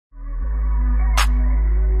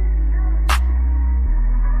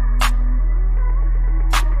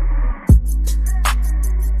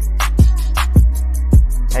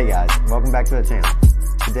back to the channel.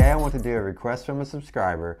 Today I want to do a request from a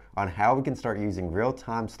subscriber on how we can start using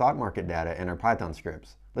real-time stock market data in our Python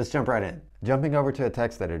scripts. Let's jump right in. Jumping over to a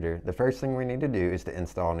text editor, the first thing we need to do is to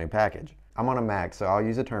install a new package. I'm on a Mac, so I'll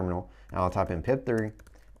use a terminal and I'll type in pip3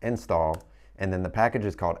 install, and then the package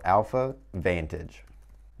is called Alpha Vantage.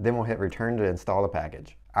 Then we'll hit return to install the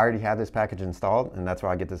package. I already have this package installed and that's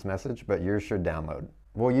why I get this message, but yours should download.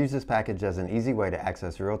 We'll use this package as an easy way to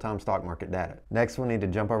access real-time stock market data. Next, we'll need to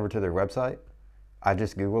jump over to their website. I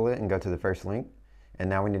just Google it and go to the first link. And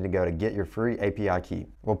now we need to go to get your free API key.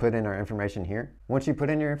 We'll put in our information here. Once you put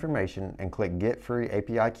in your information and click get free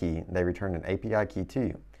API key, they return an API key to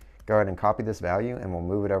you. Go ahead and copy this value and we'll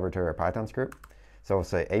move it over to our Python script. So we'll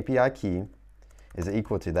say API key is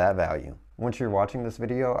equal to that value. Once you're watching this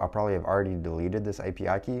video, I'll probably have already deleted this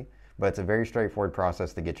API key, but it's a very straightforward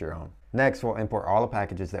process to get your own. Next, we'll import all the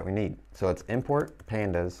packages that we need. So let's import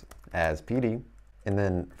pandas as PD, and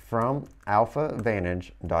then from alpha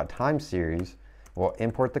vantage.timeSeries, we'll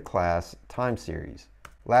import the class timeSeries.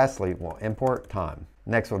 Lastly, we'll import time.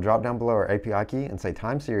 Next, we'll drop down below our API key and say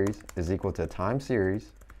timeSeries is equal to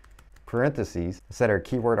timeSeries, parentheses, set our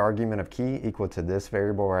keyword argument of key equal to this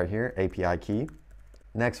variable right here, API key.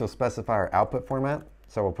 Next, we'll specify our output format.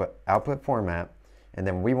 So we'll put output format, and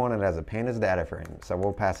then we want it as a pandas data frame. So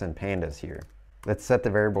we'll pass in pandas here. Let's set the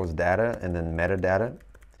variables data and then metadata.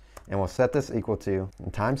 And we'll set this equal to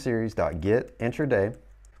timeSeries.get intraday.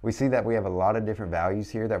 We see that we have a lot of different values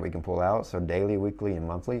here that we can pull out, so daily, weekly, and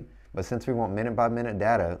monthly. But since we want minute by minute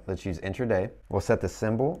data, let's use intraday. We'll set the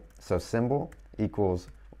symbol, so symbol equals,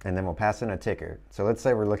 and then we'll pass in a ticker. So let's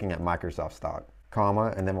say we're looking at Microsoft stock,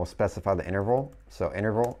 comma, and then we'll specify the interval. So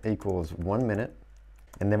interval equals 1 minute.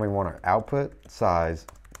 And then we want our output size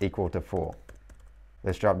equal to full.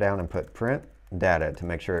 Let's drop down and put print data to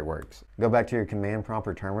make sure it works. Go back to your command prompt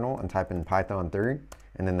or terminal and type in Python 3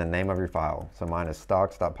 and then the name of your file. So mine is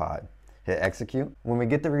stocks.py. Hit execute. When we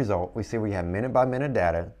get the result, we see we have minute by minute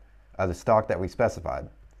data of the stock that we specified.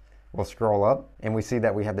 We'll scroll up and we see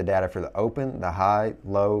that we have the data for the open, the high,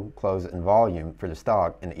 low, close, and volume for the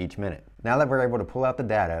stock in each minute. Now that we're able to pull out the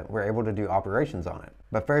data, we're able to do operations on it.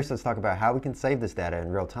 But first, let's talk about how we can save this data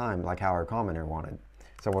in real time, like how our commenter wanted.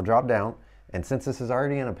 So we'll drop down, and since this is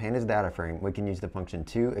already in a pandas data frame, we can use the function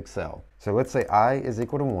toExcel. So let's say I is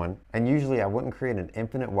equal to 1, and usually I wouldn't create an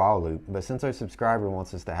infinite while loop, but since our subscriber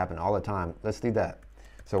wants this to happen all the time, let's do that.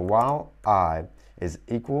 So while I is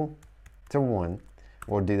equal to 1,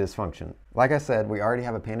 we'll do this function. Like I said, we already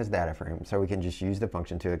have a pandas data frame, so we can just use the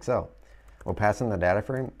function toExcel. We'll pass in the data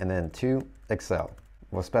frame and then toExcel.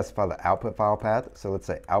 We'll specify the output file path, so let's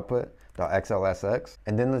say output.xlsx,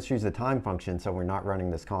 and then let's use the time function so we're not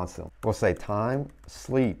running this constant. We'll say time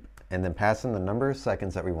sleep and then pass in the number of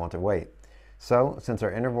seconds that we want to wait. So since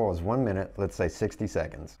our interval is 1 minute, let's say 60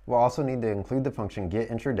 seconds. We'll also need to include the function get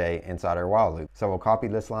intraday inside our while loop. So we'll copy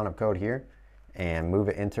this line of code here and move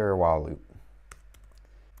it into our while loop.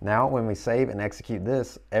 Now, when we save and execute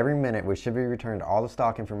this, every minute we should be returned all the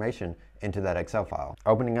stock information into that Excel file.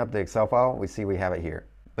 Opening up the Excel file, we see we have it here.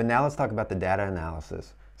 But now let's talk about the data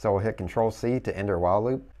analysis. So we'll hit Control-C to end our while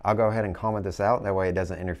loop. I'll go ahead and comment this out, that way it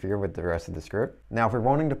doesn't interfere with the rest of the script. Now, if we're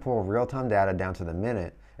wanting to pull real-time data down to the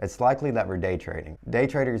minute, it's likely that we're day trading. Day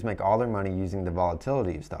traders make all their money using the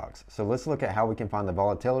volatility of stocks. So let's look at how we can find the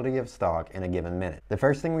volatility of stock in a given minute. The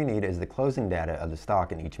first thing we need is the closing data of the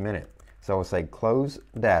stock in each minute. So we'll say close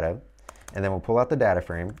data, and then we'll pull out the data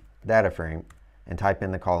frame, and type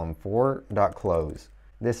in the column for.close.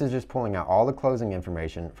 This is just pulling out all the closing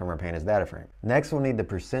information from our pandas data frame. Next, we'll need the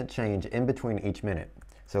percent change in between each minute.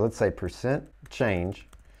 So let's say percent change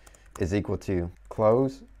is equal to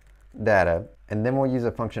close data, and then we'll use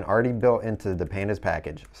a function already built into the pandas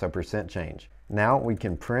package, so percent change. Now we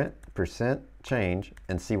can print percent change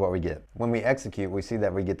and see what we get. When we execute, we see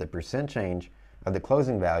that we get the percent change of the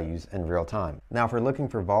closing values in real time. Now, if we're looking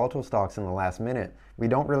for volatile stocks in the last minute, we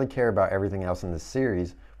don't really care about everything else in this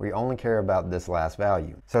series. We only care about this last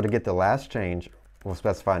value. So to get the last change, we'll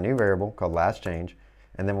specify a new variable called last change,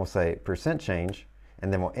 and then we'll say percent change,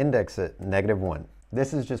 and then we'll index it -1.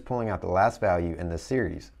 This is just pulling out the last value in this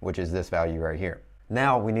series, which is this value right here.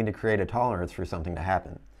 Now we need to create a tolerance for something to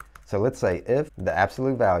happen. So let's say if the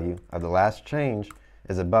absolute value of the last change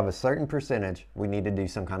is above a certain percentage, we need to do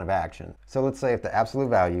some kind of action. So let's say if the absolute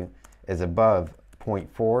value is above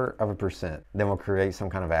 0.4%, then we'll create some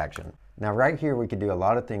kind of action. Now right here, we could do a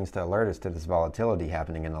lot of things to alert us to this volatility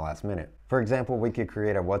happening in the last minute. For example, we could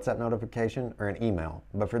create a WhatsApp notification or an email,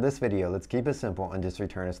 but for this video, let's keep it simple and just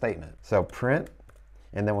return a statement. So print,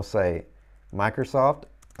 and then we'll say Microsoft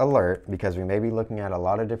alert, because we may be looking at a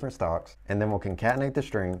lot of different stocks, and then we'll concatenate the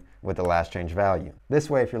string with the last change value. This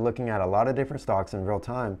way, if you're looking at a lot of different stocks in real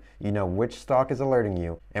time, you know which stock is alerting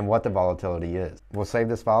you and what the volatility is. We'll save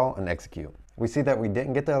this file and execute. We see that we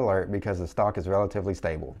didn't get the alert because the stock is relatively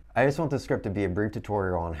stable. I just want this script to be a brief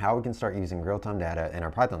tutorial on how we can start using real-time data in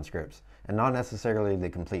our Python scripts, and not necessarily the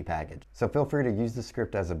complete package. So feel free to use the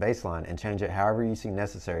script as a baseline and change it however you see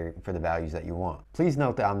necessary for the values that you want. Please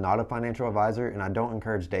note that I'm not a financial advisor and I don't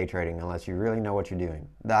encourage day trading unless you really know what you're doing.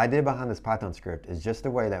 The idea behind this Python script is just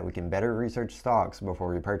a way that we can better research stocks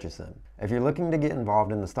before we purchase them. If you're looking to get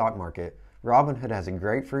involved in the stock market, Robinhood has a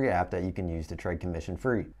great free app that you can use to trade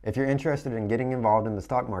commission-free. If you're interested in getting involved in the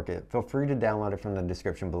stock market, feel free to download it from the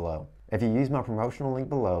description below. If you use my promotional link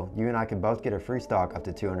below, you and I can both get a free stock up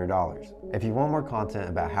to $200. If you want more content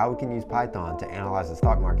about how we can use Python to analyze the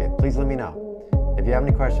stock market, please let me know. If you have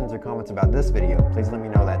any questions or comments about this video, please let me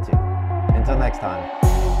know that too. Until next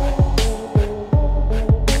time.